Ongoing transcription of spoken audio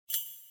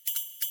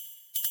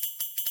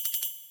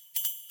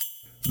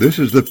This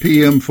is the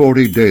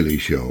PM40 Daily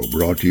Show,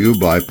 brought to you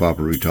by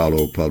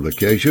Paperitalo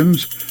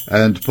Publications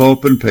and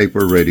Pulp and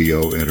Paper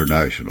Radio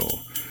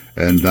International.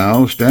 And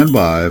now, stand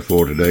by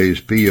for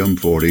today's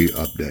PM40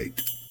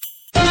 update.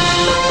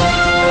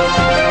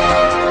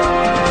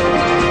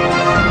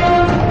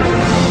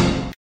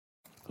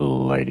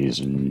 Ladies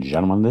and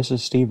gentlemen, this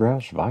is Steve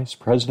Roush, Vice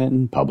President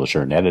and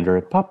Publisher and Editor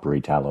at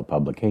Paperitalo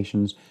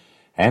Publications,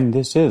 and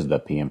this is the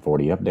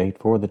PM40 update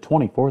for the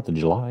 24th of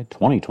July,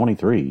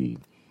 2023.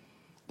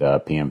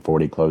 The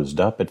PM40 closed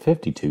up at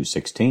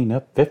 52.16,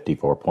 up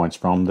 54 points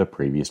from the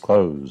previous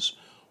close.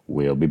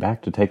 We'll be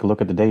back to take a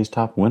look at the day's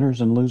top winners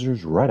and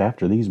losers right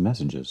after these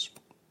messages.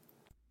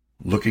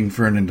 Looking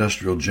for an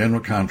industrial general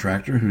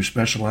contractor who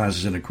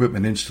specializes in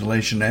equipment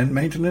installation and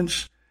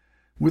maintenance?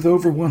 With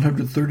over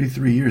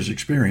 133 years'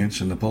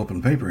 experience in the pulp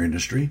and paper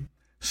industry,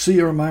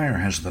 C.R. Meyer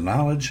has the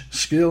knowledge,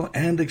 skill,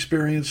 and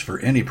experience for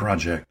any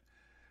project.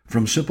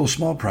 From simple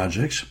small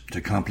projects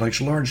to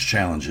complex large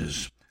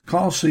challenges,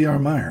 call C.R.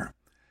 Meyer.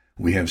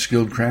 We have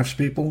skilled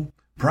craftspeople,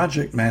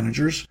 project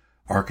managers,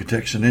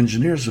 architects, and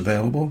engineers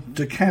available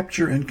to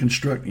capture and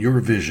construct your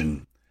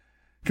vision.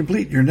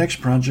 Complete your next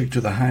project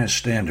to the highest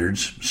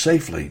standards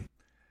safely.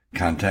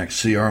 Contact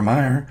C.R.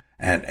 Meyer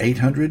at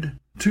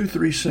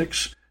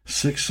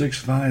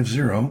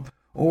 800-236-6650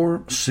 or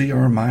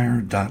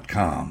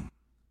crmeyer.com.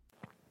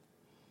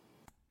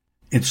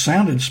 It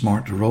sounded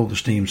smart to roll the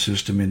steam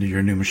system into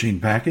your new machine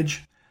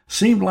package.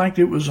 Seemed like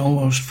it was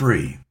almost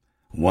free.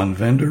 One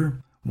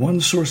vendor,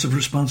 one source of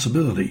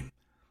responsibility.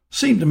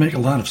 Seemed to make a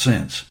lot of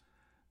sense.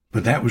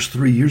 But that was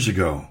 3 years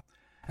ago.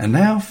 And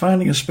now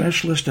finding a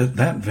specialist at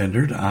that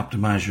vendor to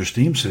optimize your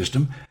steam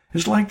system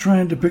is like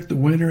trying to pick the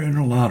winner in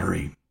a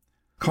lottery.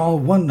 Call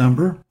one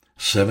number,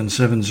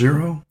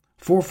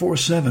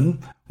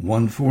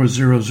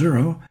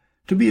 770-447-1400,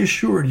 to be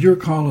assured your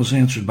call is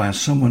answered by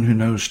someone who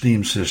knows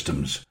steam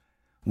systems.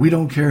 We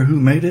don't care who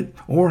made it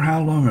or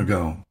how long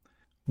ago.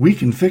 We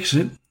can fix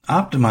it,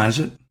 optimize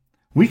it.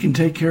 We can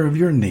take care of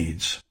your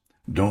needs.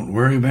 Don't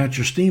worry about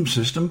your steam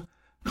system.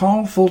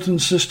 Call Fulton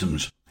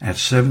Systems at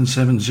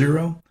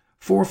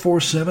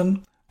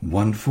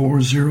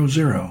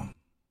 770-447-1400.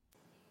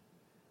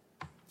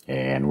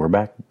 And we're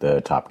back.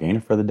 The top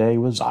gainer for the day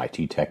was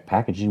IT Tech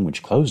Packaging,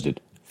 which closed at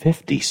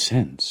 50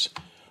 cents,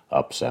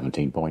 up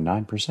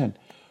 17.9%.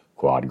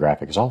 Quad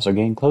Graphics also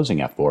gained,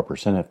 closing at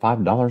 4% at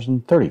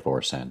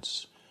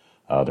 $5.34.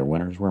 Other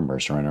winners were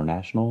Mercer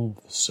International,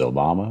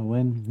 Silvamo,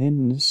 and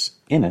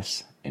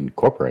Innis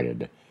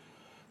Incorporated.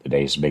 The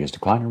day's biggest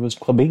decliner was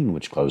Klabin,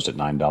 which closed at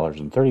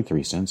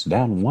 $9.33,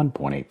 down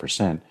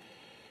 1.8%.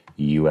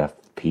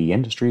 UFP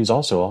Industries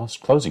also lost,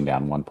 closing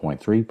down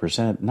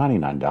 1.3% at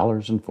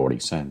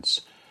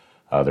 $99.40.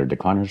 Other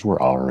decliners were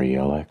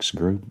RELX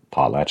Group,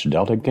 Potlatch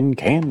Deltic, and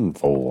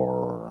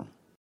Canfor.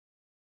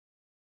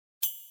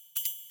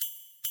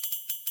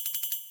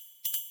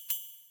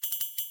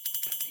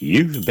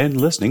 You've been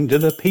listening to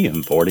the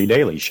PM40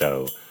 Daily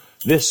Show.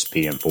 This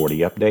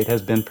PM40 update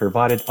has been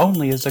provided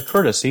only as a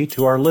courtesy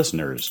to our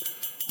listeners.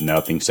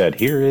 Nothing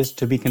said here is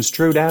to be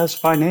construed as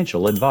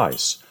financial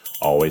advice.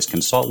 Always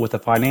consult with a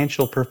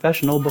financial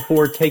professional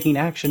before taking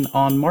action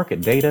on market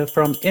data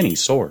from any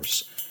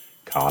source.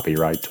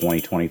 Copyright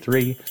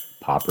 2023,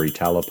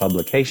 Paperitalo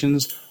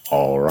Publications,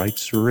 all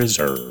rights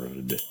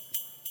reserved.